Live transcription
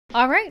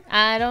All right,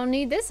 I don't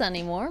need this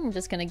anymore. I'm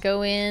just gonna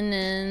go in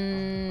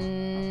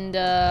and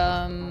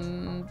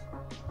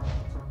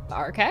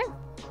archive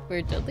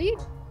or delete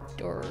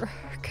or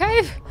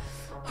archive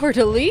or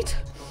delete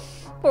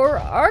or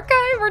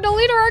archive or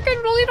delete or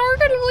archive, delete,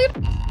 archive, delete.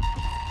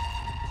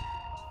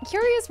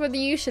 Curious whether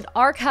you should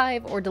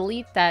archive or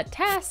delete that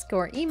task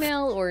or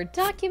email or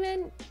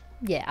document?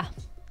 Yeah,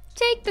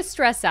 take the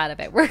stress out of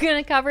it. We're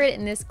gonna cover it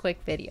in this quick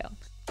video.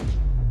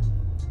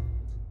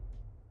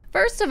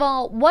 First of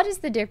all, what is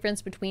the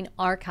difference between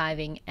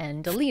archiving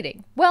and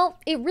deleting? Well,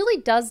 it really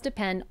does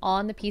depend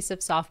on the piece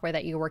of software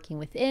that you're working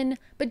within,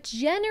 but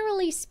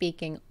generally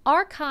speaking,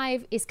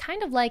 archive is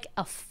kind of like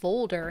a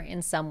folder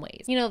in some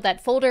ways. You know,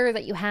 that folder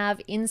that you have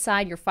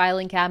inside your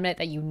filing cabinet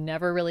that you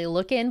never really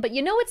look in, but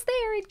you know it's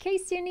there in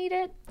case you need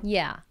it?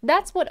 Yeah,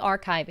 that's what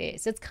archive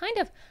is. It's kind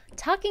of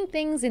tucking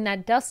things in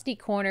that dusty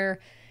corner.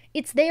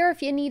 It's there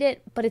if you need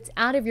it, but it's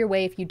out of your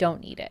way if you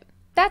don't need it.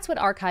 That's what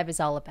archive is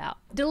all about.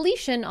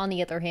 Deletion, on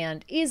the other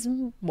hand, is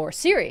more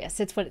serious.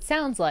 It's what it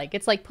sounds like.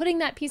 It's like putting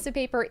that piece of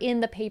paper in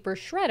the paper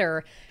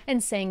shredder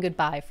and saying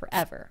goodbye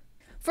forever.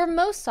 For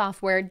most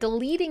software,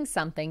 deleting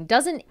something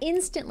doesn't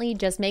instantly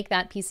just make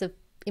that piece of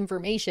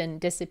information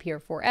disappear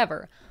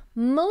forever.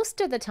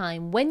 Most of the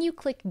time, when you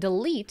click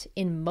delete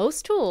in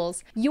most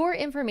tools, your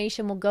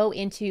information will go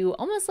into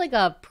almost like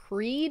a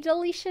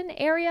pre-deletion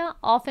area,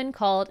 often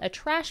called a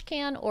trash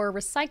can or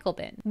recycle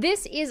bin.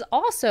 This is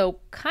also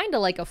kind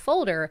of like a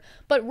folder,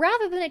 but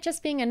rather than it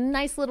just being a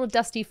nice little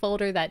dusty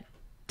folder that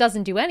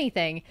doesn't do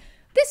anything,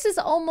 this is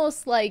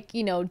almost like,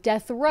 you know,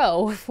 death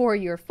row for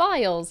your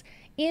files,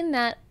 in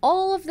that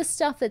all of the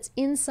stuff that's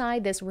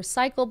inside this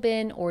recycle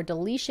bin or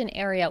deletion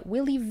area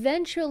will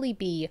eventually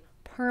be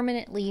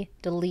permanently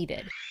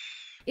deleted.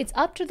 It's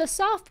up to the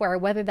software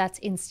whether that's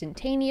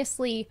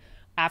instantaneously,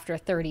 after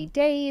 30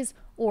 days,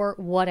 or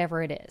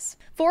whatever it is.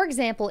 For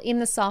example, in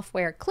the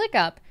software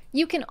ClickUp,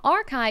 you can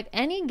archive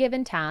any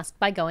given task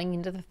by going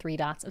into the 3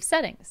 dots of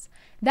settings.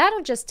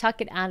 That'll just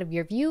tuck it out of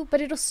your view, but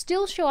it'll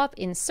still show up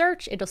in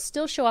search, it'll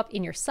still show up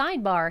in your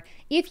sidebar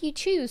if you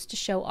choose to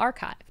show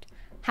archived.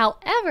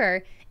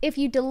 However, if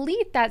you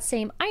delete that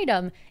same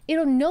item,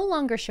 it'll no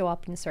longer show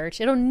up in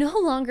search. It'll no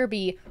longer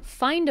be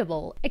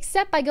findable,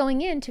 except by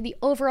going into the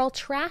overall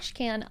trash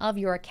can of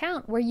your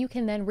account, where you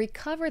can then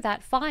recover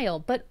that file,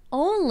 but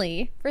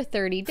only for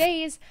 30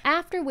 days,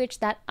 after which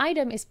that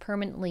item is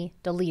permanently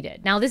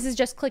deleted. Now, this is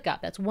just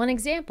ClickUp. That's one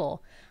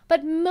example,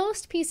 but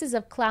most pieces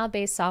of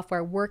cloud-based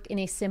software work in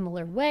a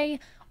similar way.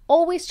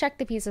 Always check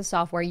the piece of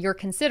software you're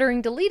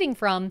considering deleting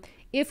from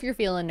if you're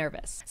feeling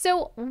nervous.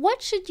 So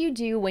what should you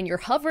do when you're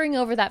hovering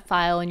over that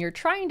file and you're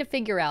trying to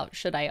figure out,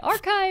 should I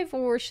archive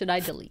or should I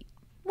delete?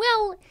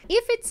 Well,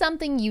 if it's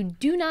something you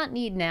do not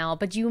need now,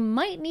 but you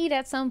might need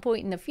at some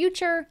point in the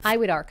future, I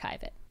would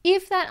archive it.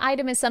 If that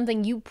item is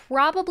something you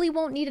probably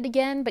won't need it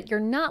again, but you're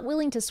not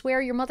willing to swear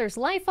your mother's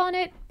life on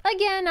it,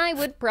 again, I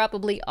would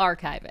probably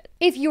archive it.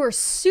 If you're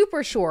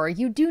super sure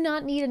you do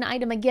not need an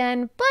item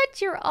again,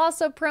 but you're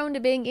also prone to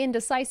being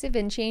indecisive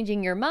and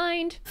changing your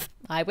mind,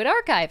 I would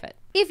archive it.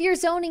 If you're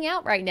zoning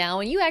out right now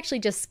and you actually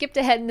just skipped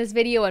ahead in this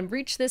video and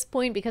reached this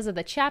point because of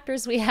the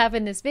chapters we have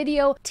in this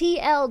video,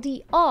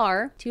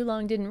 TLDR, too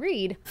long didn't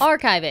read,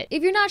 archive it.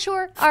 If you're not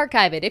sure,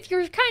 archive it. If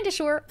you're kind of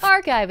sure,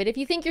 archive it. If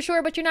you think you're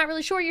sure but you're not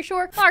really sure you're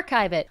sure,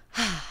 archive it.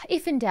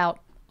 If in doubt,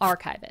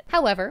 archive it.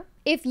 However,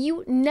 if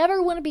you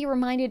never want to be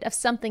reminded of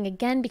something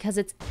again because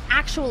its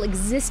actual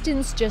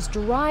existence just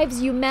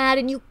drives you mad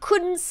and you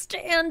couldn't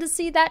stand to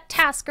see that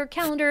task or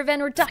calendar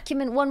event or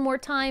document one more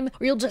time,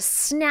 or you'll just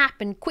snap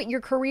and quit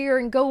your career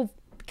and go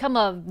become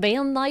a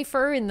van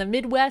lifer in the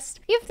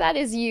Midwest, if that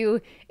is you,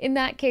 in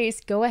that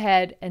case, go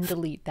ahead and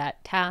delete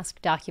that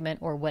task, document,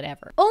 or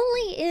whatever.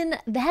 Only in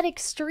that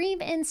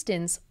extreme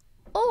instance,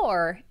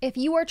 or if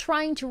you are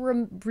trying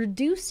to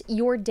reduce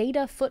your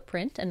data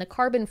footprint and the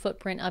carbon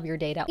footprint of your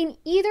data, in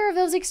either of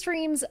those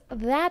extremes,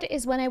 that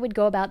is when I would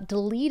go about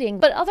deleting.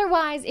 But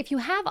otherwise, if you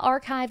have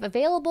archive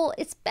available,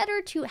 it's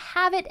better to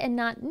have it and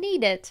not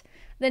need it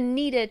than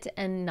need it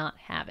and not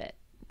have it,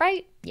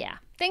 right? Yeah.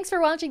 Thanks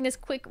for watching this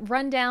quick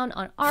rundown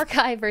on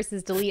archive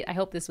versus delete. I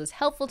hope this was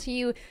helpful to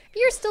you. If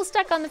you're still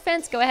stuck on the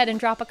fence, go ahead and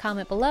drop a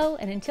comment below.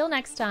 And until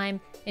next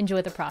time,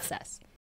 enjoy the process.